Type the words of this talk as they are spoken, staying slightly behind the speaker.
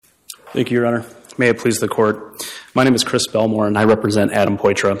Thank you, Your Honor. May it please the Court. My name is Chris Belmore, and I represent Adam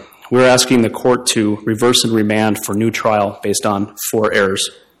Poitra. We're asking the Court to reverse and remand for new trial based on 4 errors.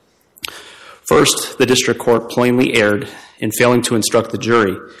 First, the District Court plainly erred in failing to instruct the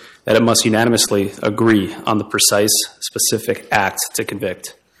jury that it must unanimously agree on the precise, specific act to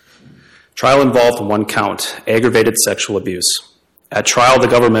convict. Trial involved 1 count, aggravated sexual abuse. At trial, the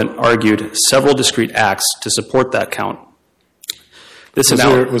government argued several discrete acts to support that count. Was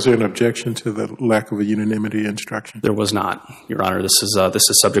there an objection to the lack of a unanimity instruction? There was not, Your Honor. This is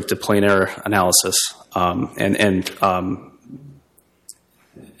subject to plain error analysis. As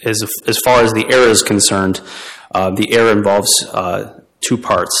far as the error is concerned, the error involves 2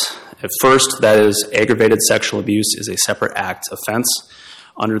 parts. At first, that is, aggravated sexual abuse is a separate act offense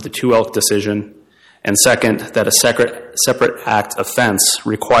under the 2-Elk decision. And second, that a separate act offense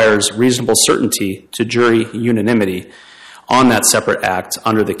requires reasonable certainty to jury unanimity on that separate act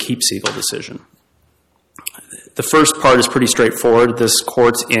under the Keepsiegel decision. The first part is pretty straightforward. This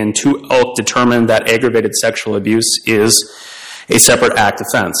court in 2-Elk determined that aggravated sexual abuse is a separate act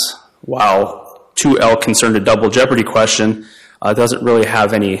offense, while 2-Elk concerned a double jeopardy question doesn't really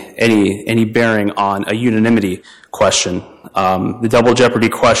have any bearing on a unanimity question. The double jeopardy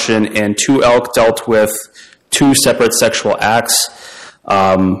question in 2-Elk dealt with 2 separate sexual acts.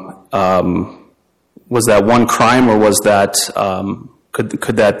 Was that 1 crime, or was that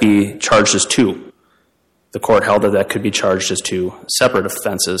could that be charged as 2? The court held that could be charged as 2 separate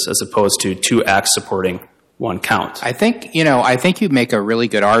offenses, as opposed to 2 acts supporting 1 count. I think you make a really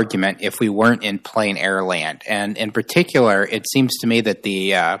good argument if we weren't in plain error land, and in particular, it seems to me that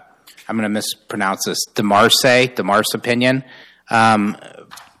the I'm going to mispronounce this, DeMarce opinion.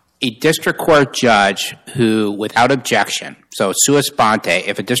 A district court judge who, without objection, so sua sponte,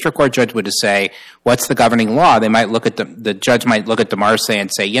 if a district court judge were to say, what's the governing law, they might look at the judge might look at DeMarce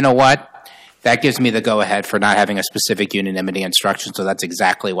and say, you know what, that gives me the go-ahead for not having a specific unanimity instruction, so that's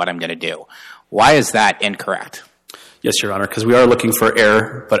exactly what I'm going to do. Why is that incorrect? Yes, Your Honor, because we are looking for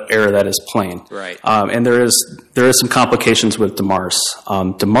error, but error that is plain. Right. And there is some complications with DeMarce.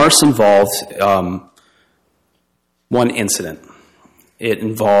 DeMarce involved 1 incident. It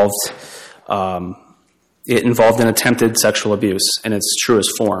involved an attempted sexual abuse in its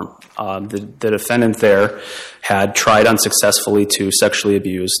truest form. The defendant there had tried unsuccessfully to sexually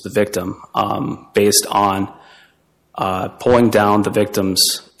abuse the victim based on pulling down the victim's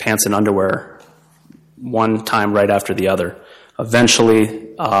pants and underwear 1 time right after the other.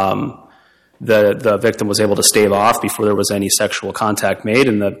 Eventually, the victim was able to stave off before there was any sexual contact made,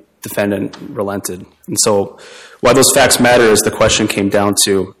 and the defendant relented. And so why those facts matter is the question came down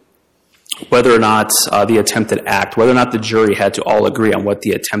to whether or not the attempted act, whether or not the jury had to all agree on what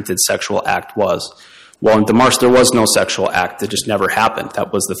the attempted sexual act was. Well, in DeMarce, there was no sexual act. It just never happened.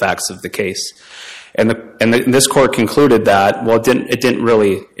 That was the facts of the case. And this court concluded that, well, it didn't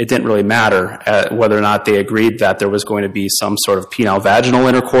really matter whether or not they agreed that there was going to be some sort of penile-vaginal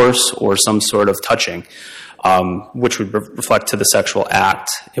intercourse or some sort of touching, which would reflect to the sexual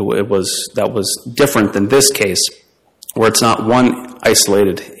act. That was different than this case, where it's not 1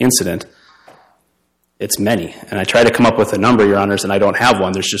 isolated incident. It's many. And I tried to come up with a number, Your Honors, and I don't have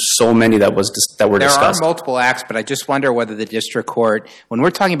one. There's just so many that were discussed. There are multiple acts, but I just wonder whether the district court, when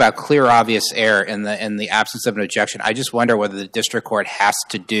we're talking about clear, obvious error in the absence of an objection, I just wonder whether the district court has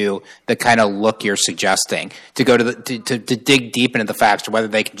to do the kind of look you're suggesting, to go to dig deep into the facts, or whether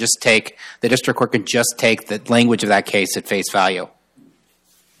the district court can just take the language of that case at face value.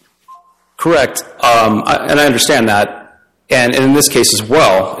 Correct. And I understand that. And in this case as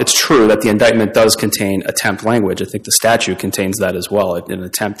well, it's true that the indictment does contain attempt language. I think the statute contains that as well. An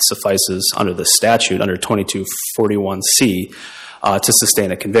attempt suffices under the statute, under 2241C, to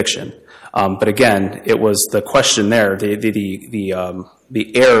sustain a conviction. But again, it was the question there,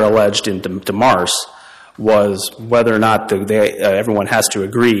 the error alleged in DeMarce was whether or not everyone has to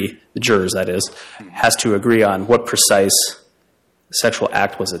agree, the jurors that is, has to agree on what precise sexual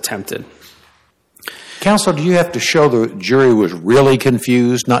act was attempted. Counsel, do you have to show the jury was really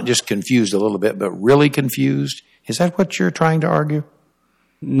confused, not just confused a little bit, but really confused? Is that what you're trying to argue?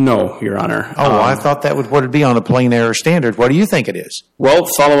 No, Your Honor. I thought that would what it'd be on a plain error standard. What do you think it is? Well,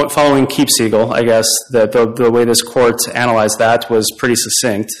 following Keepsiegel, I guess the way this court analyzed that was pretty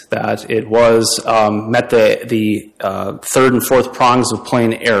succinct. That it was met the 3rd and 4th prongs of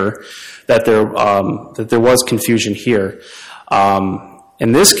plain error. That there was confusion here.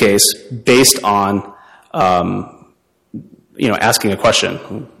 In this case, based on asking a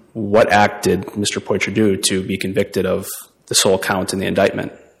question, what act did Mr. Poitra do to be convicted of the sole count in the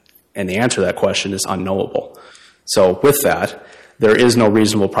indictment? And the answer to that question is unknowable. So with that, there is no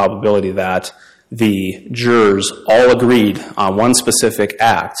reasonable probability that the jurors all agreed on one specific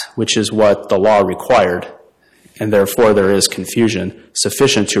act, which is what the law required, and therefore there is confusion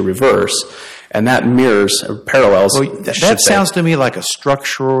sufficient to reverse. And that mirrors or parallels. Well, that sounds to me like a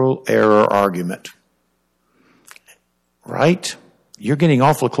structural error argument, right? You're getting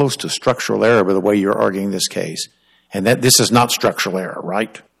awfully close to structural error by the way you're arguing this case, and that this is not structural error,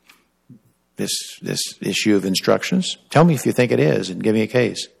 right? This issue of instructions. Tell me if you think it is, and give me a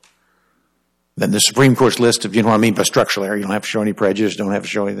case. Then the Supreme Court's list of, you know what I mean by structural error, you don't have to show any prejudice, don't have to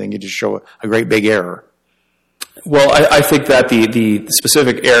show anything, you just show a great big error. Well, I think that the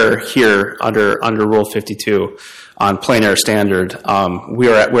specific error here under Rule 52 on plain error standard,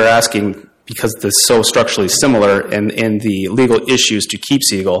 we're asking, because this is so structurally similar in the legal issues to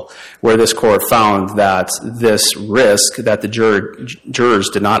Keepseagle, where this court found that this risk that the jurors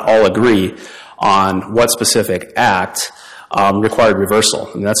did not all agree on what specific act required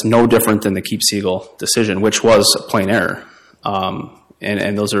reversal. And that's no different than the Keepseagle decision, which was plain error.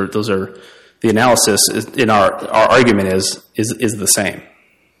 And those are the analysis in our argument is the same.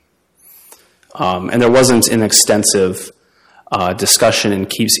 And there wasn't an extensive discussion in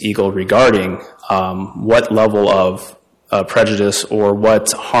Keepseagle regarding what level of prejudice or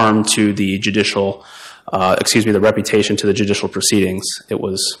what harm to the the reputation to the judicial proceedings it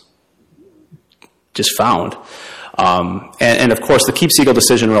was just found. And of course, the Keepseagle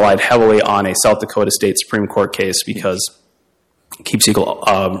decision relied heavily on a South Dakota State Supreme Court case because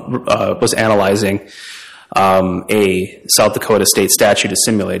Keepseagle was analyzing a South Dakota state statute that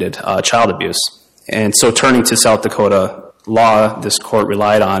simulated child abuse. And so turning to South Dakota law, this court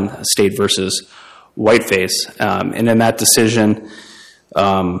relied on State versus Whiteface. And in that decision,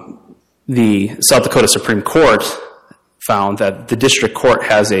 the South Dakota Supreme Court found that the district court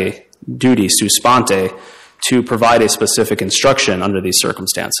has a duty sua sponte to provide a specific instruction under these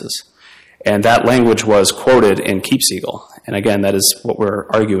circumstances. And that language was quoted in Keepseagle. And again, that is what we're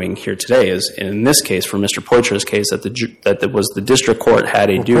arguing here today, is in this case, for Mr. Poitra's case, that it was the district court had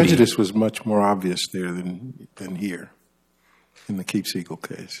a duty. Prejudice was much more obvious there than here in the Keepseagle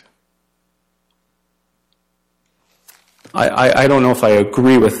case. I don't know if I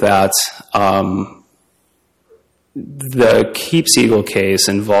agree with that. The Keepseagle case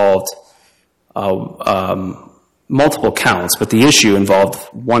involved multiple counts, but the issue involved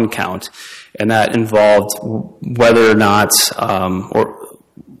one count, and that involved whether or not or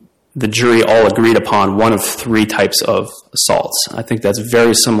the jury all agreed upon one of three types of assaults. I think that's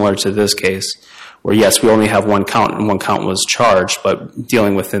very similar to this case, where yes, we only have one count, and one count was charged, but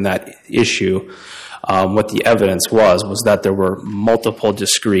dealing within that issue, what the evidence was that there were multiple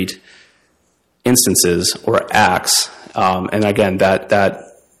discrete instances or acts, and again, that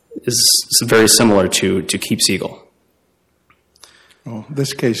is very similar to Keepseagle. Well,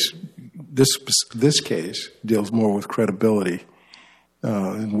 this case deals more with credibility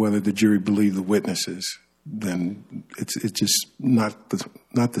and whether the jury believed the witnesses. Then it's just not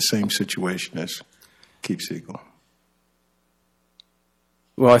the same situation as Keepseagle.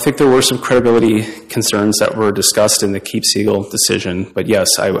 Well, I think there were some credibility concerns that were discussed in the Keepseagle decision, but yes,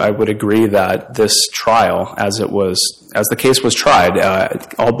 I would agree that this trial, as the case was tried,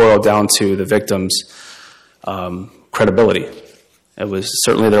 all boiled down to the victim's credibility. There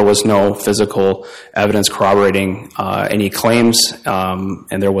was no physical evidence corroborating any claims,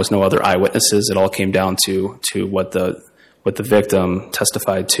 and there was no other eyewitnesses. It all came down to what the victim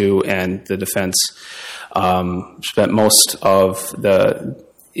testified to, and the defense spent most of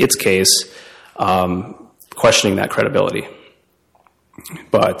its case questioning that credibility.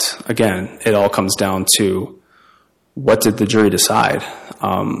 But again, it all comes down to what did the jury decide,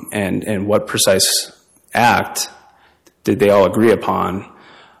 and what precise act did they all agree upon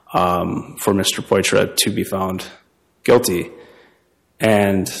for Mr. Poitra to be found guilty.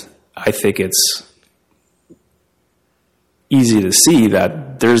 And I think it's easy to see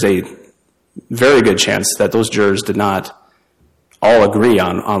that there's a very good chance that those jurors did not all agree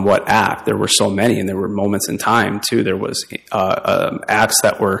on what act. There were so many, and there were moments in time, too. There was acts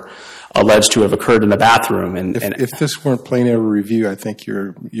that were alleged to have occurred in the bathroom. And if this weren't plain error review, I think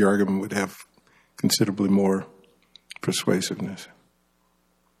your argument would have considerably more persuasiveness.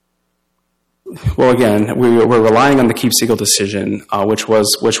 Well, again, we're relying on the Keepseagle decision, which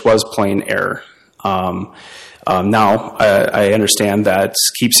was plain error. Now, I understand that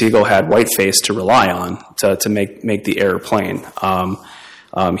Keepseagle had Whiteface to rely on to make the error plain.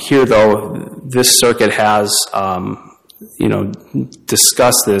 Here, though, this circuit has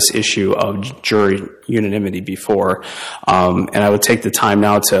discussed this issue of jury unanimity before, and I would take the time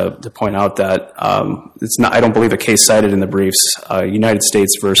now to point out that it's not. I don't believe a case cited in the briefs, United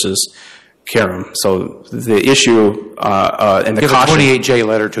States versus Karam. So the issue and the caution. Give a 28J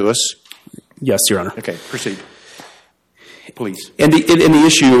letter to us. Yes, Your Honor. Okay, proceed, please. And the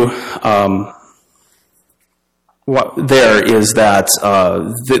issue. What there is that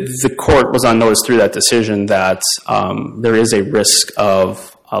the court was on notice through that decision that there is a risk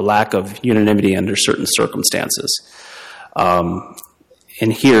of a lack of unanimity under certain circumstances.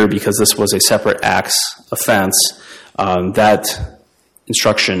 And here, because this was a separate acts offense, that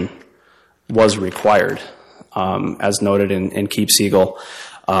instruction was required, as noted in Keep Siegel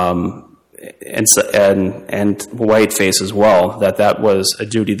and Whiteface as well, that was a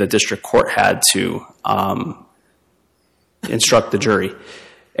duty the district court had to instruct the jury.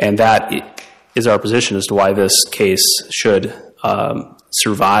 And that is our position as to why this case should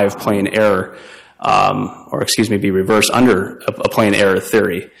survive plain error, be reversed under a plain error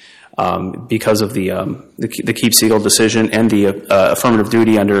theory, because of the Keep Siegel decision and the affirmative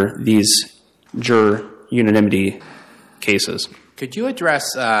duty under these juror unanimity cases. Could you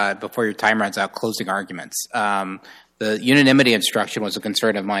address, before your time runs out, closing arguments? The unanimity instruction was a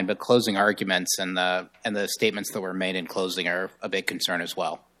concern of mine, but closing arguments and the statements that were made in closing are a big concern as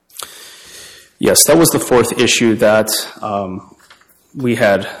well. Yes, that was the fourth issue that we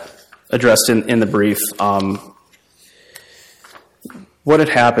had addressed in the brief. What had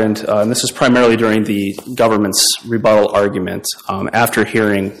happened, and this is primarily during the government's rebuttal argument, after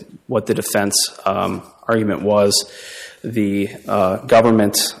hearing what the defense argument was, the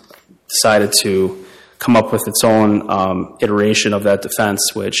government decided to come up with its own iteration of that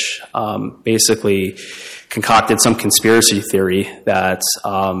defense, which basically concocted some conspiracy theory that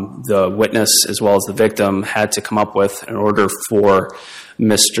the witness as well as the victim had to come up with in order for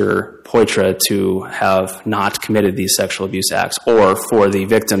Mr. Poitra to have not committed these sexual abuse acts, or for the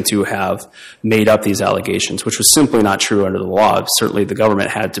victim to have made up these allegations, which was simply not true under the law. Certainly the government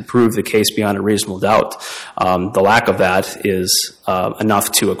had to prove the case beyond a reasonable doubt. The lack of that is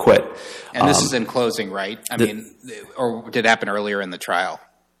enough to acquit. And this is in closing, right? Or did it happen earlier in the trial?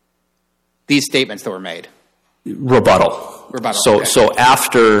 These statements that were made? Rebuttal. Okay. So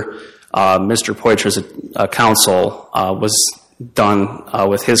after Mr. Poitra's counsel was done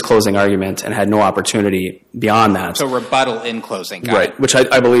with his closing argument and had no opportunity beyond that. So rebuttal in closing. Right, which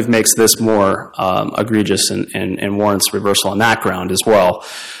I believe makes this more egregious and warrants reversal on that ground as well.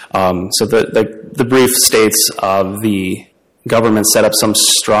 So the brief states the government set up some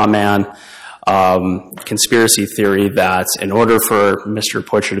straw man conspiracy theory that in order for Mr.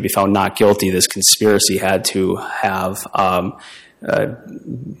 Poitra to be found not guilty, this conspiracy had to have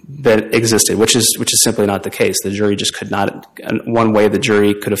that existed, which is simply not the case. The jury just could not. One way the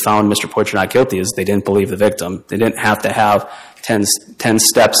jury could have found Mr. Poitra not guilty is they didn't believe the victim. They didn't have to have 10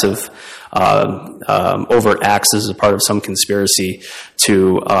 steps of overt acts as a part of some conspiracy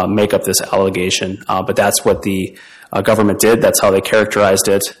to make up this allegation. But that's what the government did. That's how they characterized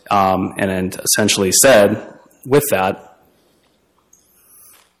it, and essentially said, with that,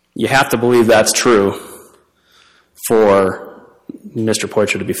 you have to believe that's true for Mr.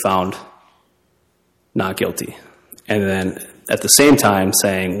 Poitra to be found not guilty. And then at the same time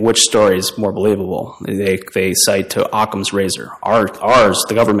saying which story is more believable. They cite to Occam's razor. Ours,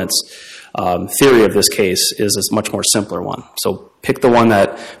 the government's theory of this case is a much more simpler one. So pick the one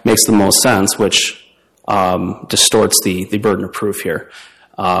that makes the most sense, which distorts the burden of proof here.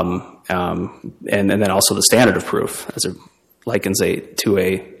 And then also the standard of proof, as it likens to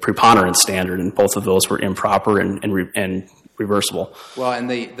a preponderance standard, and both of those were improper and reversible. Well, and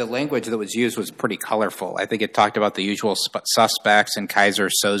the language that was used was pretty colorful. I think it talked about the usual suspects and Kaiser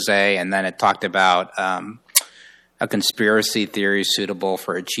Soze, and then it talked about a conspiracy theory suitable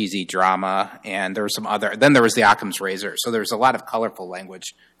for a cheesy drama, and there was some other. Then there was the Occam's razor. So there was a lot of colorful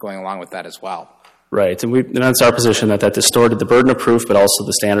language going along with that as well. Right, and that's our position that distorted the burden of proof, but also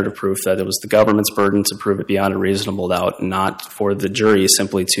the standard of proof, that it was the government's burden to prove it beyond a reasonable doubt, not for the jury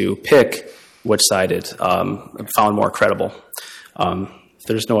simply to pick which side it found more credible. If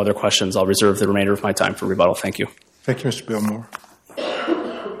there's no other questions, I'll reserve the remainder of my time for rebuttal. Thank you. Thank you, Mr. Billmore.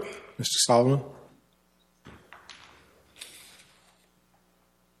 Mr. Solomon?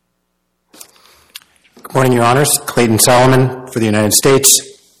 Good morning, Your Honors. Clayton Solomon for the United States.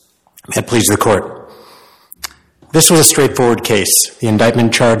 May it please the Court. This was a straightforward case. The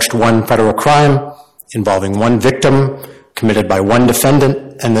indictment charged one federal crime involving one victim committed by one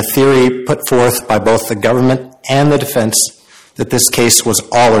defendant, and the theory put forth by both the government and the defense that this case was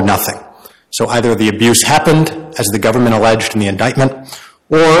all or nothing. So either the abuse happened, as the government alleged in the indictment,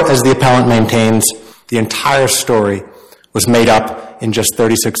 or, as the appellant maintains, the entire story was made up in just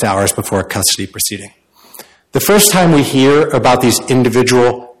 36 hours before a custody proceeding. The first time we hear about these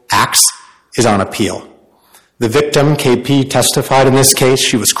individual acts is on appeal. The victim, KP, testified in this case.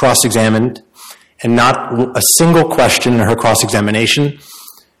 She was cross-examined, and not a single question in her cross-examination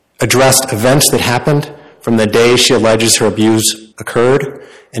addressed events that happened from the day she alleges her abuse occurred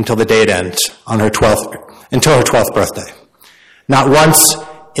until the day it ends, until her 12th birthday. Not once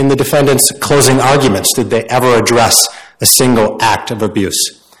in the defendant's closing arguments did they ever address a single act of abuse.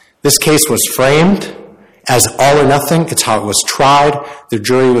 This case was framed as all or nothing. It's how it was tried. The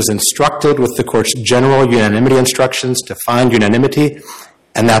jury was instructed with the court's general unanimity instructions to find unanimity,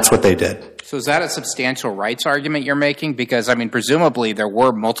 and that's what they did. So is that a substantial rights argument you're making? Because, presumably there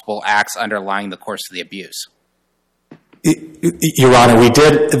were multiple acts underlying the course of the abuse. Your Honor, we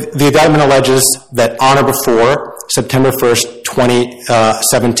did. The indictment alleges that on or before September 1st,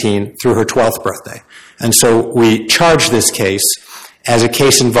 2017, through her 12th birthday. And so we charged this case as a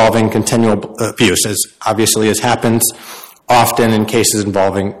case involving continual abuse, as obviously as happens often in cases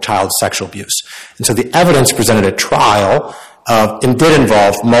involving child sexual abuse. And so the evidence presented at trial and did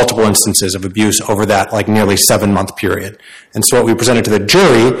involve multiple instances of abuse over that nearly 7-month period. And so what we presented to the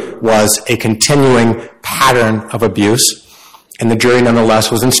jury was a continuing pattern of abuse, and the jury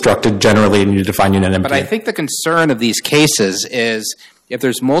nonetheless was instructed generally needed to find unanimity. But I think the concern of these cases is if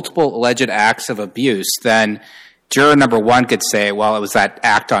there's multiple alleged acts of abuse, then juror number 1 could say, well, it was that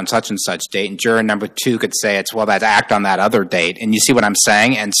act on such and such date, and juror number 2 could say it's, well, that act on that other date. And you see what I'm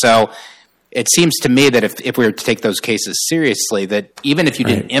saying? And so it seems to me that if we were to take those cases seriously, that even if you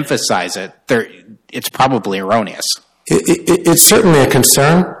didn't emphasize it, it's probably erroneous. It's certainly a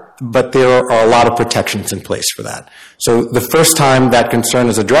concern, but there are a lot of protections in place for that. So the first time that concern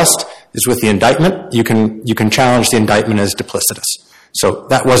is addressed is with the indictment. You can challenge the indictment as duplicitous. So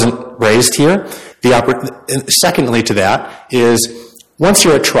that wasn't raised here. Secondly to that is, once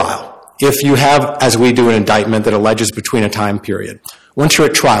you're at trial, if you have, as we do, an indictment that alleges between a time period, once you're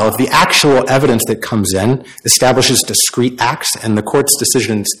at trial, if the actual evidence that comes in establishes discrete acts, and the court's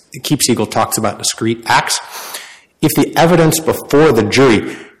decision, Keepseagle talks about discrete acts, if the evidence before the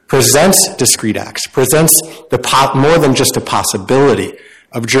jury presents discrete acts, presents more than just a possibility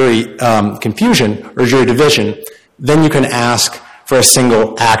of jury confusion or jury division, then you can ask for a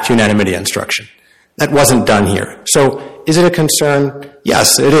single act unanimity instruction. That wasn't done here. So is it a concern?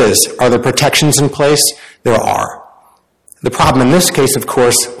 Yes, it is. Are there protections in place? There are. The problem in this case, of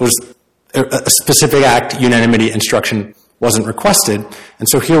course, was a specific act unanimity instruction wasn't requested. And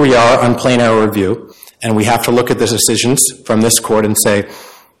so here we are on plain error review, and we have to look at the decisions from this court and say,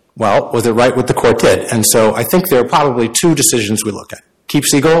 well, was it right what the court did? And so I think there are probably 2 decisions we look at.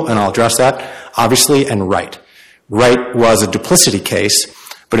 Keepseagle, and I'll address that, obviously, and Wright. Wright was a duplicity case,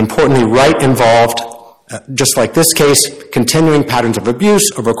 but importantly, Wright involved, just like this case, continuing patterns of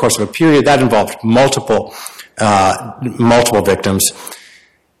abuse over the course of a period. That involved multiple victims.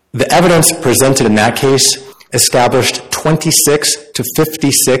 The evidence presented in that case established 26 to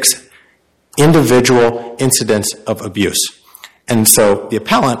 56 individual incidents of abuse. And so the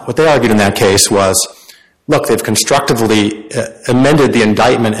appellant, what they argued in that case was, look, they've constructively amended the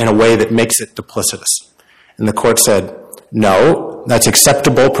indictment in a way that makes it duplicitous. And the court said, no, that's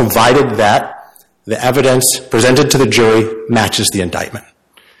acceptable provided that the evidence presented to the jury matches the indictment.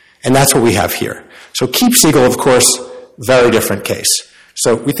 And that's what we have here. So Keepseagle, of course, very different case.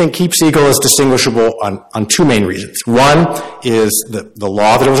 So we think Keepseagle is distinguishable on 2 main reasons. One is the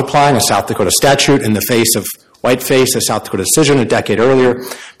law that it was applying, a South Dakota statute, in the face of whiteface, a South Dakota decision a decade earlier.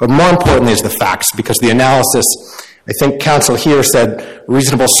 But more importantly is the facts, because the analysis, I think counsel here said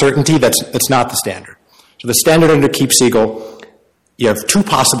reasonable certainty, that's not the standard. So the standard under Keepseagle, you have 2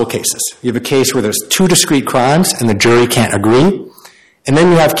 possible cases. You have a case where there's 2 discrete crimes and the jury can't agree. And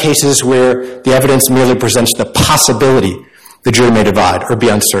then you have cases where the evidence merely presents the possibility the jury may divide or be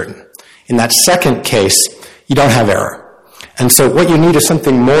uncertain. In that second case, you don't have error. And so what you need is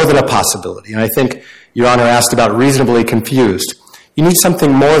something more than a possibility. And I think Your Honor asked about reasonably confused. You need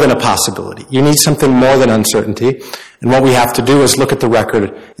something more than a possibility. You need something more than uncertainty. And what we have to do is look at the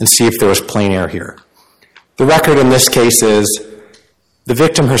record and see if there was plain error here. The record in this case is the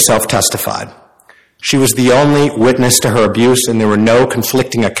victim herself testified. She was the only witness to her abuse, and there were no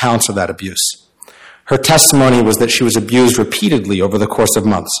conflicting accounts of that abuse. Her testimony was that she was abused repeatedly over the course of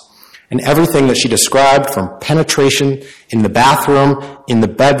months. And everything that she described, from penetration in the bathroom, in the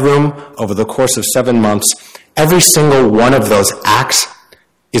bedroom, over the course of 7 months, every single one of those acts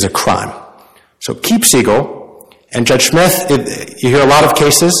is a crime. So Keepseagle and Judge Smith, you hear a lot of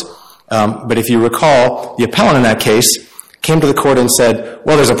cases But if you recall, the appellant in that case came to the court and said,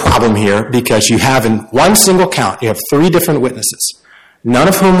 well, there's a problem here because you have in one single count, you have 3 different witnesses, none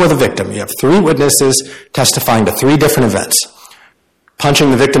of whom were the victim. You have 3 witnesses testifying to 3 different events. Punching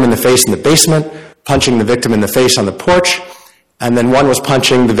the victim in the face in the basement, punching the victim in the face on the porch, and then one was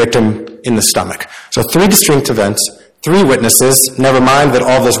punching the victim in the stomach. So 3 distinct events, 3 witnesses, never mind that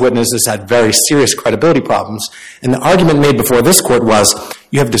all those witnesses had very serious credibility problems. And the argument made before this court was,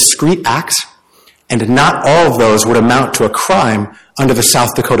 you have discrete acts, and not all of those would amount to a crime under the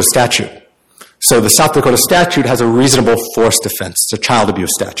South Dakota statute. So the South Dakota statute has a reasonable force defense. It's a child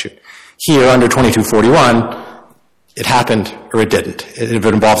abuse statute. Here, under 2241, it happened or it didn't. If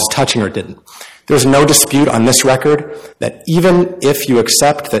it involves touching or it didn't. There's no dispute on this record that even if you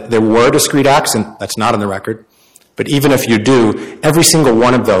accept that there were discrete acts, and that's not in the record, but even if you do, every single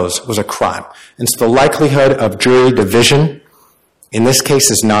one of those was a crime. And so the likelihood of jury division in this case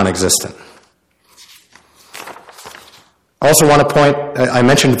is non-existent. I also want to point, I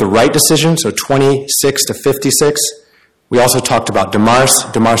mentioned the Wright decision, so 26 to 56. We also talked about DeMars.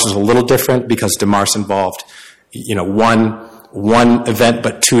 DeMars is a little different because DeMars involved, one event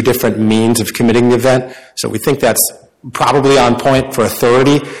but 2 different means of committing the event. So we think that's probably on point for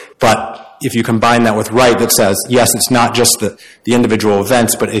authority, but if you combine that with Wright that says, yes, it's not just the individual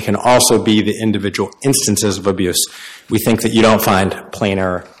events, but it can also be the individual instances of abuse, we think that you don't find plain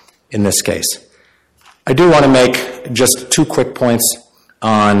error in this case. I do want to make just 2 quick points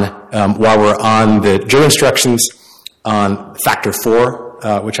on, while we're on the jury instructions, on Factor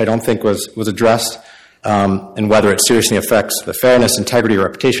 4, which I don't think was addressed, and whether it seriously affects the fairness, integrity, or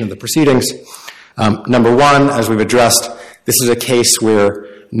reputation of the proceedings. Number 1, as we've addressed, this is a case where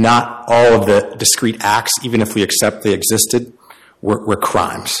not all of the discrete acts, even if we accept they existed, were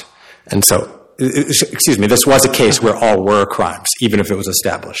crimes. And so, this was a case where all were crimes, even if it was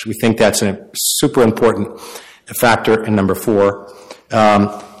established. We think that's a super important factor in number 4.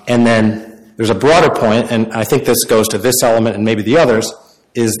 And then there's a broader point, and I think this goes to this element and maybe the others,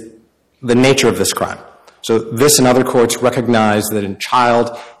 is the nature of this crime. So this and other courts recognize that in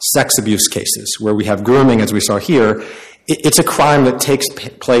child sex abuse cases, where we have grooming, as we saw here, it's a crime that takes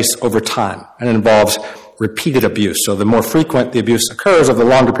place over time and it involves repeated abuse. So the more frequent the abuse occurs over the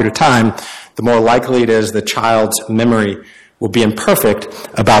longer period of time, the more likely it is the child's memory will be imperfect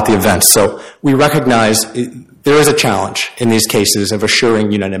about the events. So we recognize there is a challenge in these cases of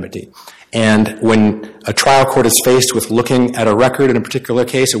assuring unanimity. And when a trial court is faced with looking at a record in a particular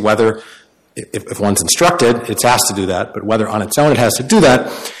case, or whether, if one's instructed, it's asked to do that, but whether on its own it has to do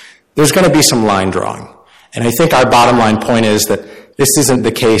that, there's going to be some line drawing. And I think our bottom line point is that this isn't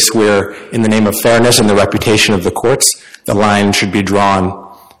the case where, in the name of fairness and the reputation of the courts, the line should be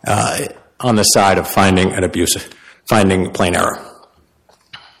drawn on the side of finding an abuse, finding plain error.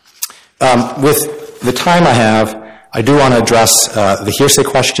 With the time I have, I do want to address the hearsay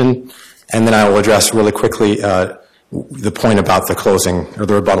question, and then I will address really quickly the point about the closing or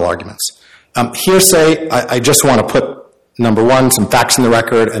the rebuttal arguments. Hearsay, I just want to put, number 1, some facts in the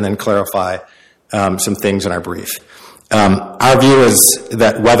record, and then clarify some things in our brief. Our view is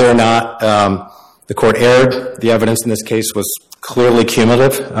that whether or not the court erred, the evidence in this case was clearly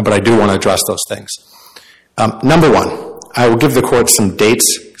cumulative, but I do want to address those things. Number 1, I will give the court some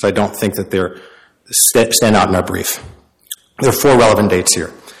dates, because I don't think that they're stand out in our brief. There are 4 relevant dates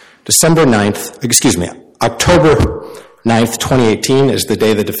here. October 9th, 2018 is the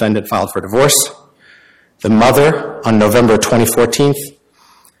day the defendant filed for divorce. The mother on November 2014th.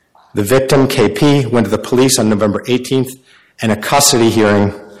 The victim, KP, went to the police on November 18th, and a custody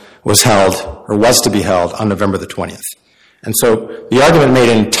hearing was held, or was to be held, on November the 20th. And so the argument made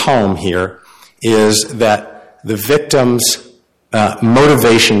in tome here is that the victim's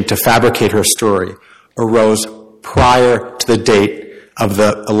motivation to fabricate her story arose prior to the date of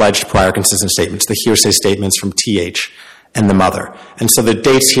the alleged prior consistent statements, the hearsay statements from TH and the mother. And so the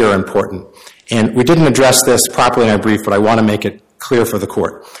dates here are important. And we didn't address this properly in our brief, but I want to make it clear for the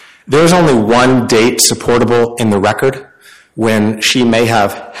court. There is only one date supportable in the record when she may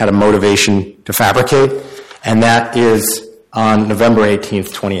have had a motivation to fabricate, and that is on November 18th,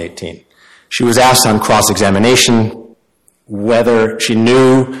 2018. She was asked on cross-examination whether she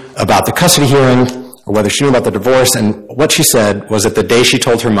knew about the custody hearing or whether she knew about the divorce, and what she said was that the day she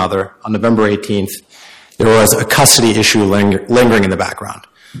told her mother, on November 18th, there was a custody issue lingering in the background.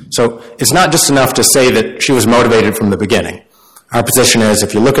 So it's not just enough to say that she was motivated from the beginning. Our position is,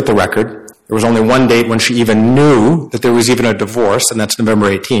 if you look at the record, there was only one date when she even knew that there was even a divorce, and that's November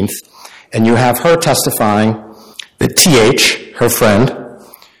 18th, and you have her testifying that TH, her friend,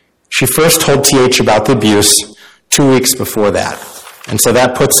 she first told TH about the abuse 2 weeks before that. And so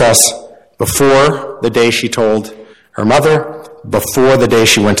that puts us before the day she told her mother, before the day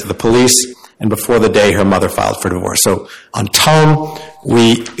she went to the police, and before the day her mother filed for divorce. So on tone,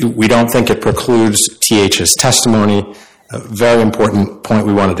 we don't think it precludes TH's testimony. A very important point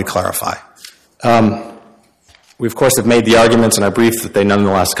we wanted to clarify. We, of course, have made the arguments in our brief that they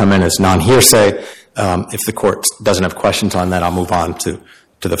nonetheless come in as non-hearsay. If the court doesn't have questions on that, I'll move on to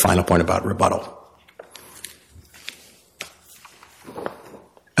the final point about rebuttal.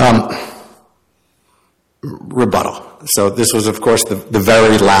 Rebuttal. So this was, of course, the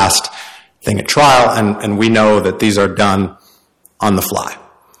very last thing at trial, and we know that these are done on the fly.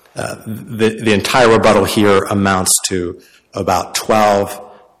 The entire rebuttal here amounts to about 12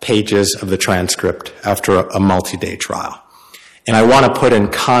 pages of the transcript after a multi-day trial. And I want to put in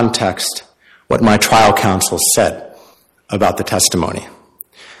context what my trial counsel said about the testimony.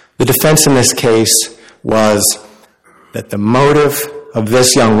 The defense in this case was that the motive of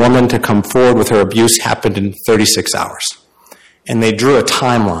this young woman to come forward with her abuse happened in 36 hours. And they drew a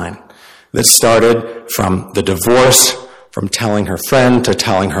timeline that started from the divorce, from telling her friend, to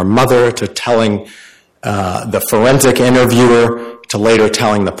telling her mother, to telling the forensic interviewer, to later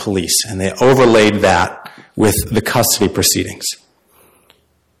telling the police. And they overlaid that with the custody proceedings.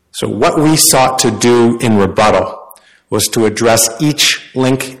 So what we sought to do in rebuttal was to address each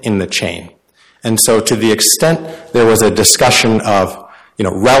link in the chain. And so to the extent there was a discussion of,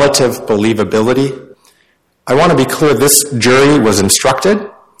 relative believability, I want to be clear, this jury was instructed.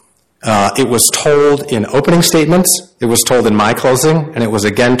 It was told in opening statements, it was told in my closing, and it was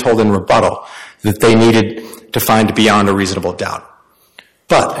again told in rebuttal that they needed to find beyond a reasonable doubt.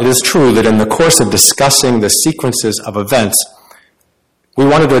 But it is true that in the course of discussing the sequences of events, we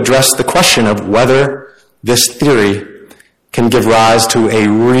wanted to address the question of whether this theory can give rise to a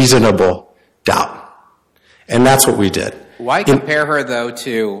reasonable doubt. And that's what we did. Why compare her, though,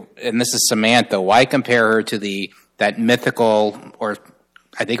 to, and this is Samantha, why compare her to that mythical, or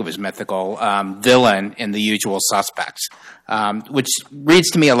I think it was mythical, villain in The Usual Suspects, which reads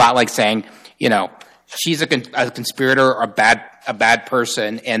to me a lot like saying, she's a conspirator or a bad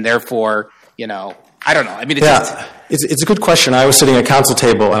person, and therefore, I don't know. I mean, it's a good question. I was sitting at a counsel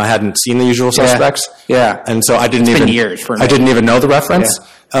table and I hadn't seen The Usual Suspects. Yeah. And so I didn't been years for me. I didn't even know the reference.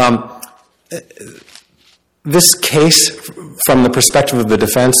 Yeah. This case, from the perspective of the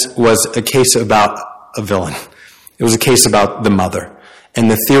defense, was a case about a villain. It was a case about the mother.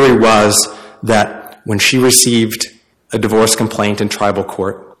 And the theory was that when she received a divorce complaint in tribal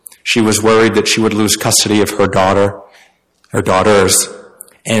court, she was worried that she would lose custody of her daughters.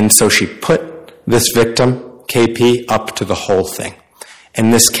 And so she put this victim, KP, up to the whole thing.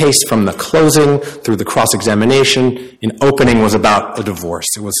 And this case, from the closing through the cross-examination, in opening was about a divorce.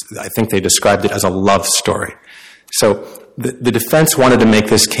 It was, I think they described it as a love story. So the defense wanted to make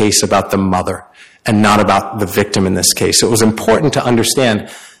this case about the mother and not about the victim in this case. So it was important to understand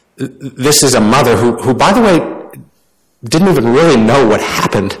this is a mother who, by the way, didn't even really know what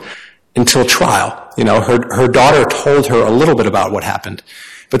happened until trial. Her daughter told her a little bit about what happened.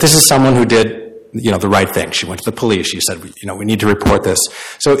 But this is someone who did the right thing. She went to the police. She said, we need to report this.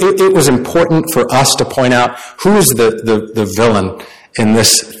 So it was important for us to point out who is the villain in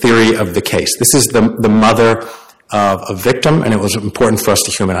this theory of the case. This is the mother of a victim, and it was important for us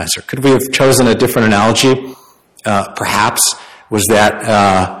to humanize her. Could we have chosen a different analogy? Perhaps. Was that,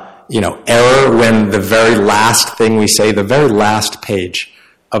 error when the very last thing we say, the very last page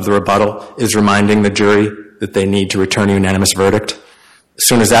of the rebuttal is reminding the jury that they need to return a unanimous verdict? As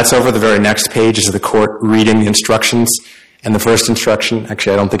soon as that's over, the very next page is the court reading the instructions. And the first instruction,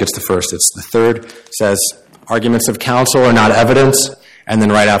 actually I don't think it's the first, it's the third, says arguments of counsel are not evidence. And then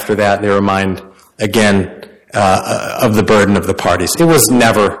right after that, they remind again of the burden of the parties. It was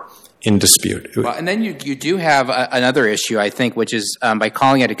never in dispute. Well, and then you do have another issue, I think, which is by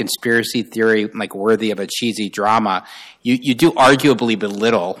calling it a conspiracy theory, like worthy of a cheesy drama, you do arguably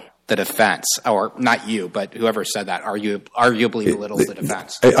belittle the defense, or not you, but whoever said that, arguably belittle the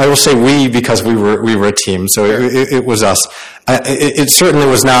defense. I will say we, because we were a team, so it was us. It certainly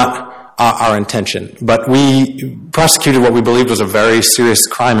was not our intention, but we prosecuted what we believed was a very serious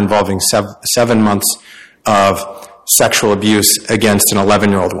crime involving 7 months of sexual abuse against an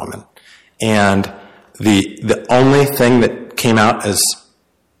 11-year-old woman. And the only thing that came out as,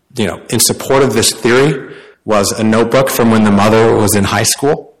 in support of this theory was a notebook from when the mother was in high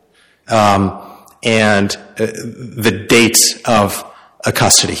school. And the dates of a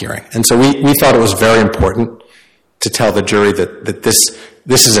custody hearing. And so we thought it was very important to tell the jury that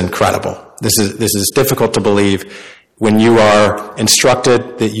this is incredible. This is difficult to believe when you are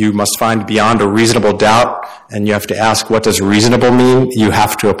instructed that you must find beyond a reasonable doubt and you have to ask, what does reasonable mean? You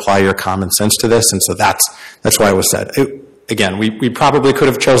have to apply your common sense to this, and so that's why it was said. Again, we probably could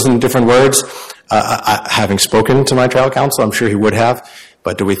have chosen different words. Having spoken to my trial counsel, I'm sure he would have,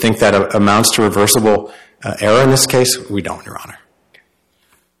 but do we think that amounts to reversible error in this case? We don't, Your Honor.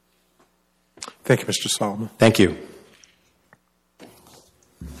 Thank you, Mr. Solomon. Thank you.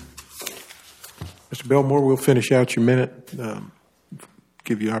 Mr. Belmore, we'll finish out your minute,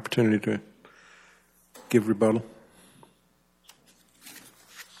 give you opportunity to give rebuttal.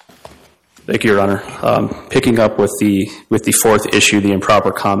 Thank you, Your Honor. Picking up with the fourth issue, the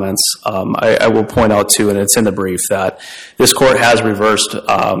improper comments, I will point out too, and it's in the brief, that this court has reversed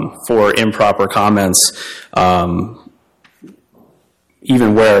for improper comments,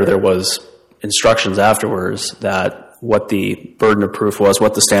 even where there was instructions afterwards that what the burden of proof was,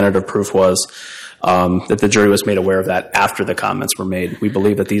 what the standard of proof was, that the jury was made aware of that after the comments were made. We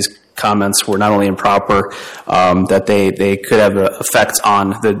believe that these comments were not only improper, that they could have effects on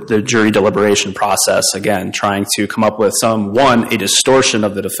the jury deliberation process, again, trying to come up with a distortion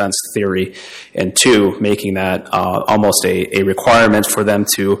of the defense theory, and two, making that almost a requirement for them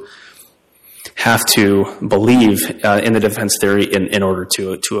to have to believe in the defense theory in order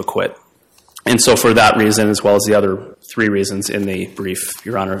to acquit. And so for that reason, as well as the other three reasons in the brief,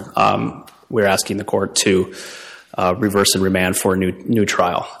 Your Honor, we're asking the court to reverse and remand for a new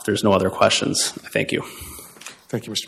trial. If there's no other questions, thank you. Thank you, Mr.